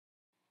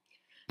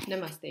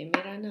नमस्ते,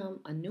 मेरा नाम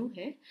अनु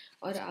है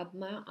और अब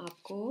मैं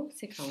आपको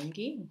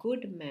सिखाऊंगी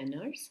गुड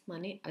मैनर्स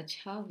माने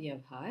अच्छा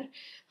व्यवहार।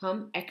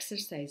 हम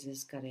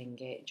एक्सरसाइजेस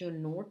करेंगे, जो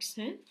नोट्स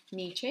हैं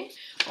नीचे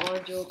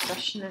और जो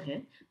प्रश्न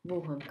हैं वो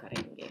हम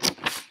करेंगे।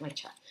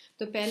 अच्छा,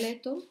 तो पहले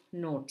तो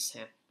नोट्स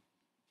हैं।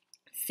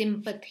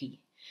 Sympathy.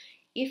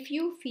 If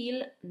you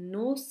feel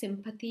no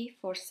sympathy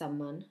for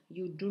someone,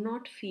 you do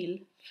not feel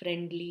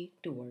friendly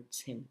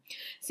towards him.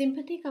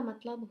 Sympathy का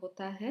मतलब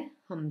होता है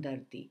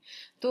हमदर्दी।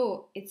 तो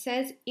it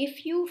says if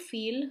you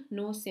feel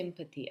no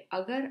sympathy,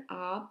 अगर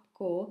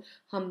आपको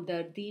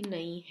हमदर्दी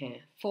नहीं है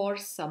for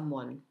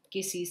someone,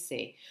 किसी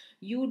से,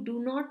 you do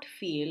not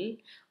feel,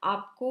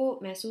 आपको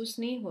महसूस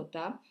नहीं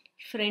होता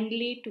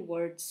फ्रेंडली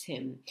टूवर्ड्स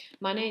हिम,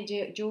 माने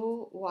जो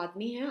वो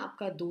आदमी है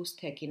आपका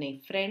दोस्त है कि नहीं।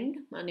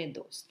 फ्रेंड माने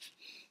दोस्त।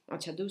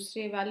 अच्छा,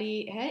 दूसरे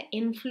वाली है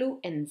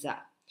इन्फ्लुएंजा।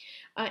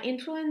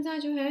 इन्फ्लुएंजा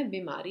जो है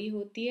बीमारी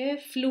होती है,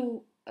 फ्लू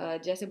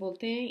जैसे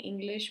बोलते हैं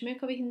इंग्लिश में,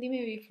 कभी हिंदी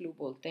में भी फ्लू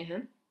बोलते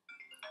हैं।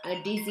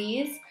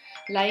 Disease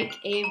like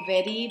a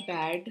very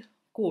bad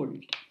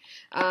cold,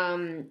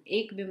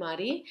 एक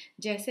बीमारी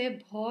जैसे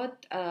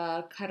बहुत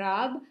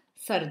खराब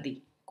सर्दी,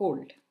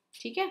 कोल्ड।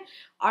 ठीक है।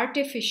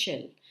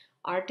 आर्टिफिशियल।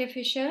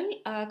 आर्टिफिशियल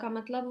का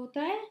मतलब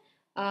होता है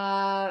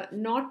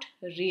नॉट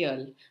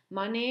रियल,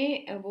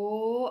 माने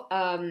वो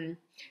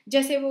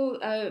जैसे वो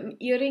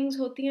इयररिंग्स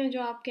होती हैं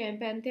जो आप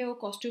पहनते हो,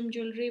 कॉस्ट्यूम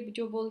ज्वेलरी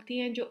जो बोलती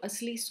हैं, जो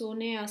असली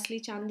सोने असली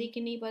चांदी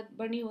की नहीं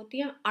बनी होती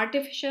हैं।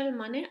 आर्टिफिशियल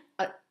माने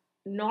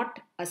नॉट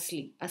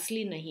असली,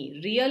 असली नहीं।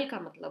 रियल का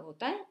मतलब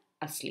होता है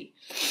असली।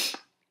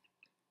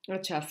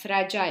 अच्छा,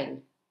 fragile.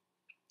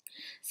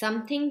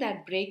 Something that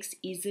breaks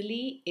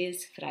easily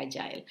is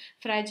fragile.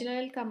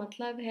 Fragile का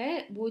मतलब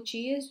है वो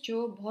चीज़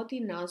जो बहुत ही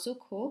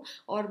नाजुक हो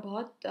और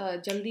बहुत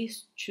जल्दी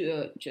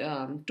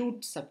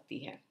टूट सकती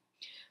है।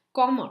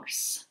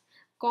 कॉमर्स।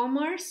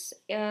 कॉमर्स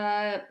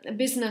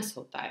बिजनेस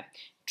होता है।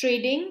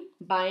 ट्रेडिंग,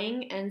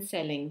 बाइंग एंड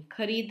सेलिंग,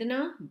 खरीदना,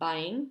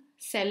 बाइंग,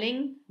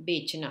 सेलिंग,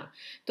 बेचना।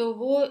 तो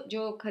वो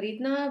जो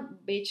खरीदना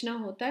बेचना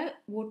होता है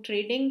वो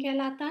ट्रेडिंग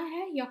कहलाता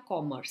है या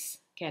कॉमर्स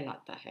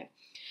कहलाता है।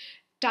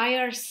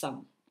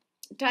 टायरसम।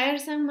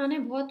 टायरसम माने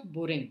बहुत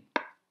बोरिंग,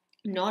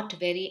 नॉट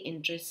वेरी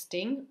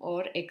इंटरेस्टिंग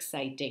और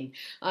एक्साइटिंग,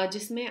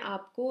 जिसमें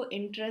आपको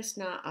इंटरेस्ट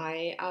ना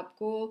आए,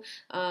 आपको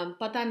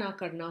पता ना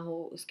करना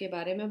हो उसके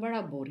बारे में,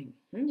 बड़ा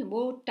बोरिंग,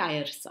 वो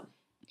टायरसम।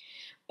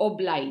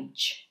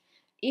 Oblige.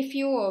 If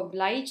you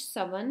oblige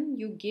someone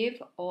you give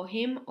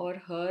him और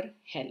हर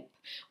हेल्प।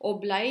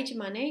 ओब्लाइज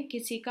माने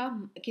किसी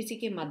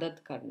की मदद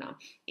करना।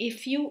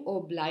 इफ़ यू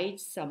ओब्लाइज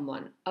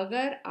समवन,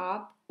 अगर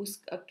आप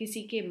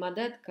किसी की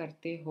मदद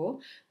करते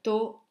हो तो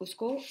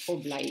उसको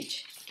ओब्लाइज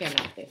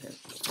कहलाते हैं।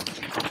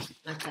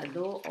 अच्छा,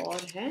 दो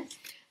और है।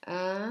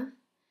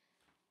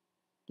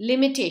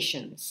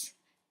 लिमिटेशंस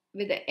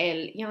विद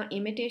एल, यहाँ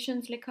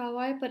इमिटेशंस लिखा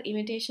हुआ है पर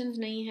इमिटेशंस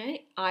नहीं है,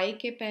 आई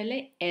के पहले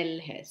एल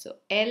है, सो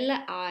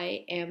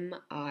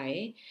LIMI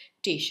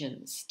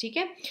टेशंस। ठीक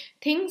है।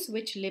 Things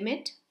which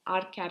limit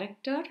are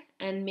character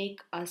and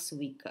make us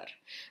weaker.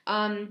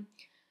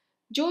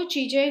 जो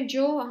चीज़ें,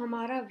 जो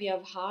हमारा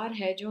व्यवहार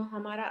है, जो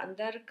हमारा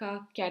अंदर का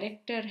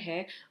कैरेक्टर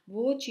है,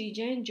 वो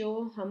चीज़ें जो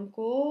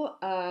हमको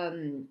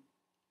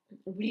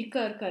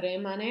वीकर करें,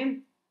 माने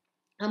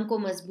हमको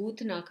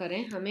मजबूत ना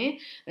करें, हमें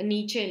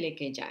नीचे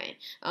लेके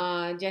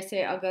जाएं।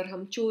 जैसे अगर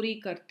हम चोरी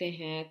करते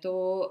हैं तो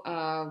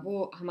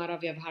वो हमारा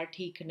व्यवहार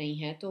ठीक नहीं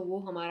है, तो वो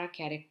हमारा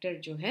कैरेक्टर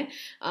जो है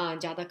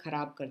ज़्यादा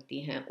ख़राब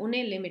करती हैं,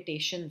 उन्हें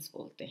लिमिटेशंस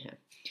बोलते हैं।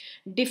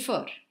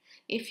 Differ.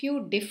 If you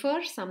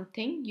differ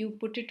something you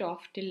put it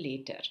of till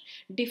letter.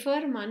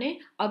 Differ माने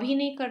अभी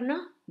नहीं करना,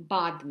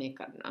 बाद में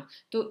करना।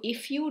 तो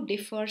इफ़ यू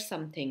डिफ़र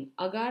समथिंग,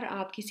 अगर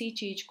आप किसी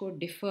चीज़ को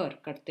डिफ़र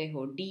करते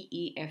हो,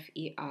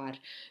 DEFER,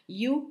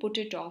 you put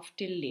it of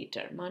till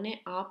letter माने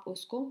आप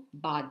उसको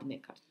बाद में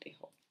करते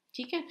हो।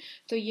 ठीक है।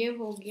 तो ये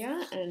हो गया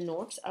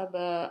नोट्स। अब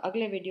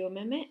अगले वीडियो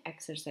में मैं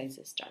एक्सरसाइज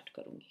स्टार्ट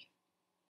करूँगी।